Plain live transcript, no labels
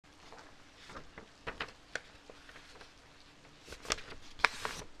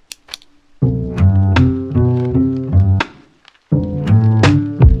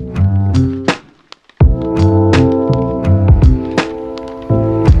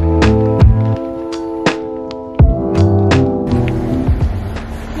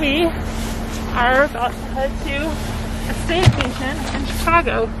we're about to head to a staycation in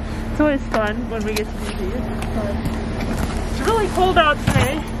Chicago. It's always fun when we get to do these. It's really cold out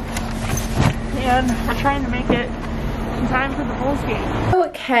today, and we're trying to make it in time for the Bulls game.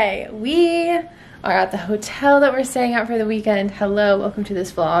 Okay, we are at the hotel that we're staying at for the weekend. Hello, welcome to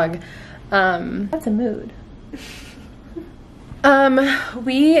this vlog. That's a mood.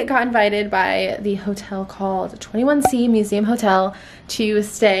 We got invited by the hotel called 21C Museum Hotel to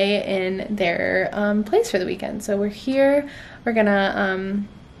stay in their place for the weekend. So we're here. We're gonna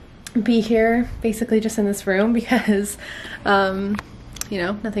be here basically just in this room because you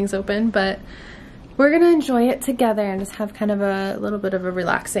know, nothing's open, but we're gonna enjoy it together and just have kind of a little bit of a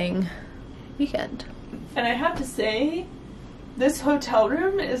relaxing weekend. And I have to say, this hotel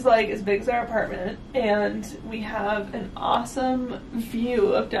room is like as big as our apartment, and we have an awesome view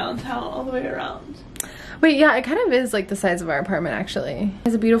of downtown all the way around. Wait, yeah, it kind of is like the size of our apartment actually. It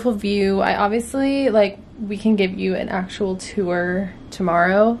has a beautiful view. I obviously, like, we can give you an actual tour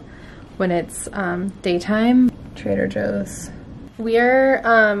tomorrow when it's daytime. Trader Joe's. We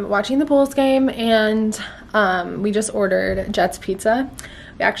are watching the Bulls game, and we just ordered Jets Pizza.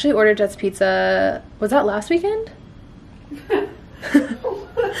 We actually ordered Jets Pizza, was that last weekend?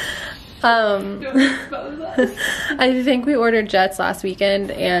 I think we ordered Jets last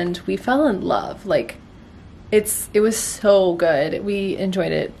weekend and we fell in love. Like, it was so good. We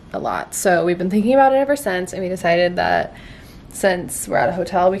enjoyed it a lot. So we've been thinking about it ever since, and we decided that since we're at a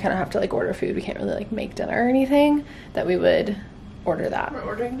hotel, we kind of have to like order food. We can't really like make dinner or anything, that we would order that. We're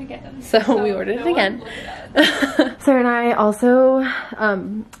ordering it again. So we ordered it again. Sarah and I also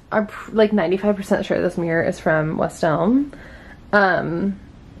are like 95% sure this mirror is from West Elm,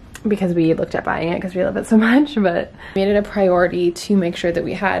 because we looked at buying it because we love it so much, but we made it a priority to make sure that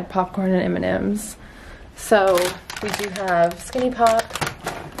we had popcorn and M&Ms. So we do have Skinny Pop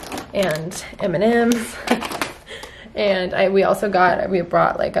and M&Ms. And we also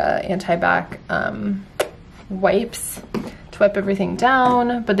brought like a anti-bac wipes to wipe everything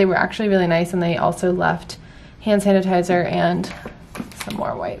down, but they were actually really nice, and they also left hand sanitizer and some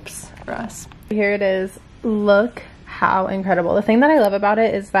more wipes for us. Here it is. Look how incredible. The thing that I love about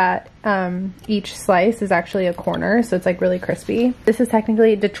it is that each slice is actually a corner, so it's like really crispy. This is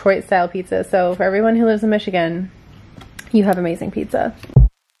technically Detroit style pizza, so for everyone who lives in Michigan, you have amazing pizza.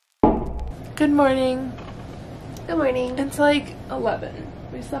 Good morning. Good morning. It's like 11.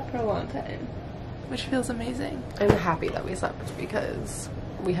 We slept for a long time, which feels amazing. I'm happy that we slept because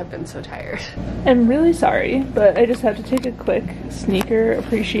we have been so tired. I'm really sorry, but I just have to take a quick sneaker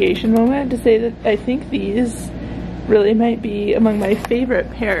appreciation moment to say that I think these really might be among my favorite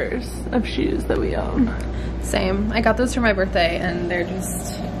pairs of shoes that we own. Same. I got those for my birthday, and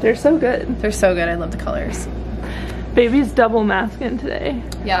they're so good. They're so good. I love the colors. Baby's double masking today.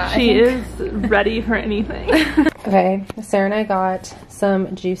 Yeah, she is ready for anything. Okay, Sarah and I got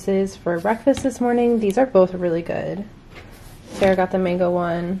some juices for breakfast this morning. These are both really good. Sarah got the mango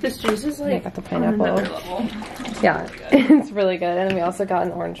one. This juice is like I got the pineapple. on another level. Yeah, it's really good. And then we also got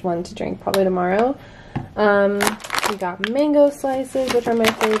an orange one to drink probably tomorrow. We got mango slices, which are my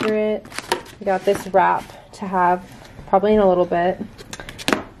favorite. We got this wrap to have probably in a little bit.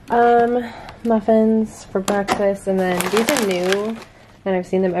 Muffins for breakfast, and then these are new and I've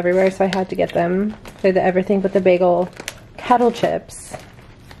seen them everywhere, so I had to get them. They're the everything but the bagel kettle chips.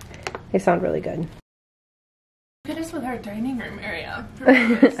 They sound really good. Look at us with our dining room area.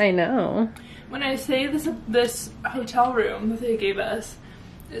 I know. When I say this hotel room that they gave us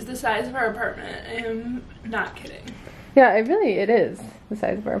is the size of our apartment, I am not kidding. Yeah, it is the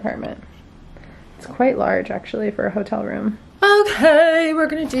size of our apartment. It's quite large actually for a hotel room. Okay, we're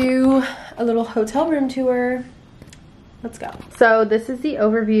gonna do a little hotel room tour. Let's go. So this is the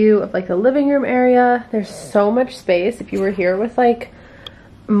overview of like the living room area. There's so much space. If you were here with like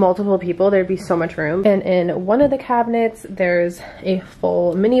multiple people, there'd be so much room. And in one of the cabinets, there's a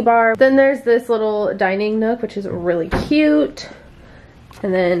full mini bar. Then there's this little dining nook, which is really cute.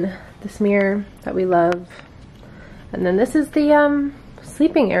 And then this mirror that we love. And then this is the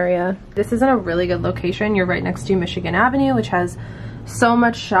sleeping area. This is in a really good location. You're right next to Michigan Avenue, which has so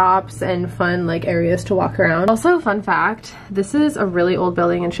much shops and fun like areas to walk around. Also, fun fact, this is a really old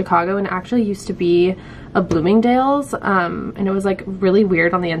building in Chicago, and it actually used to be a Bloomingdale's, and it was like really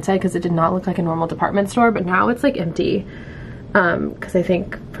weird on the inside because it did not look like a normal department store, but now it's like empty because I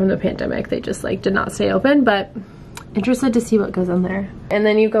think from the pandemic they just like did not stay open. But interested to see what goes in there. And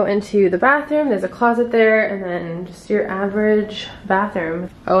then you go into the bathroom, there's a closet there, and then just your average bathroom.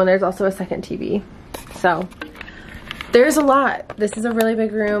 Oh, and there's also a second TV. So there's a lot. This is a really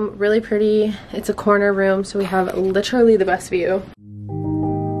big room, really pretty. It's a corner room, so we have literally the best view.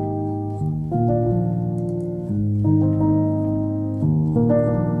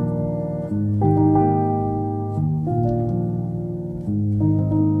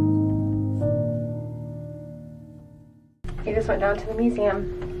 went down to the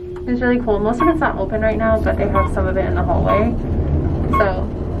museum. It was really cool. Most of it's not open right now, but they have some of it in the hallway.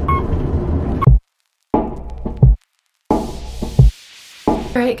 So.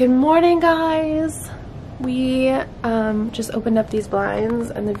 Alright, good morning guys. We just opened up these blinds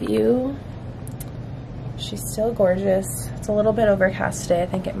and the view. She's still gorgeous. It's a little bit overcast today. I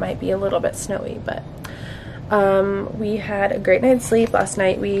think it might be a little bit snowy, but we had a great night's sleep last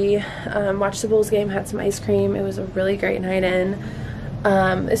night. We watched the Bulls game, had some ice cream. It was a really great night in.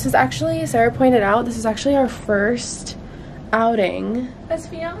 This is actually, Sarah pointed out, this is actually our first outing as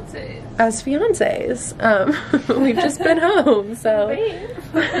fiancés. As fiancés. We've just been home, so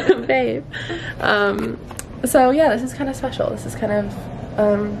babe. So yeah, this is kind of special. This is kind of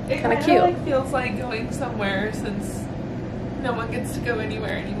cute. It like feels like going somewhere since no one gets to go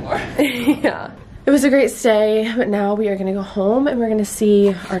anywhere anymore. Yeah. It was a great stay, but now we are gonna go home and we're gonna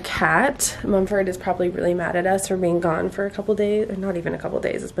see our cat. Mumford is probably really mad at us for being gone for a couple days, or not even a couple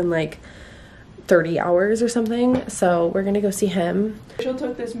days. It's been like 30 hours or something. So we're gonna go see him. Rachel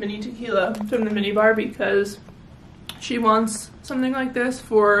took this mini tequila from the mini bar because she wants something like this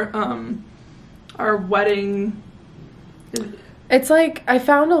for our wedding. It's like, I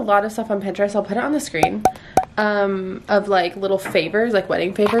found a lot of stuff on Pinterest. I'll put it on the screen. Of like little favors, like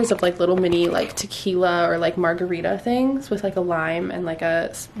wedding favors of like little mini like tequila or like margarita things with like a lime and like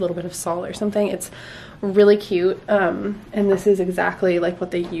a little bit of salt or something. It's really cute. And this is exactly like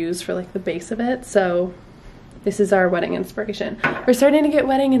what they use for like the base of it. So this is our wedding inspiration. We're starting to get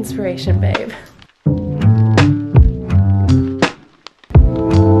wedding inspiration, babe.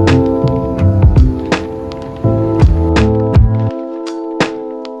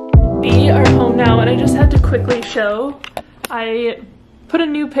 Quickly show. I put a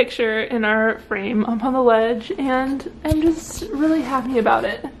new picture in our frame up on the ledge and I'm just really happy about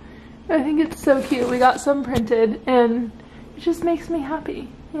it. I think it's so cute. We got some printed and it just makes me happy,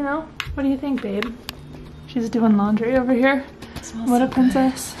 you know? What do you think, babe? She's doing laundry over here. What a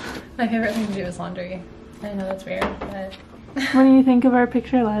princess. My favorite thing to do is laundry. I know that's weird, but what do you think of our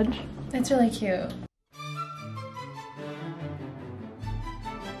picture ledge? It's really cute.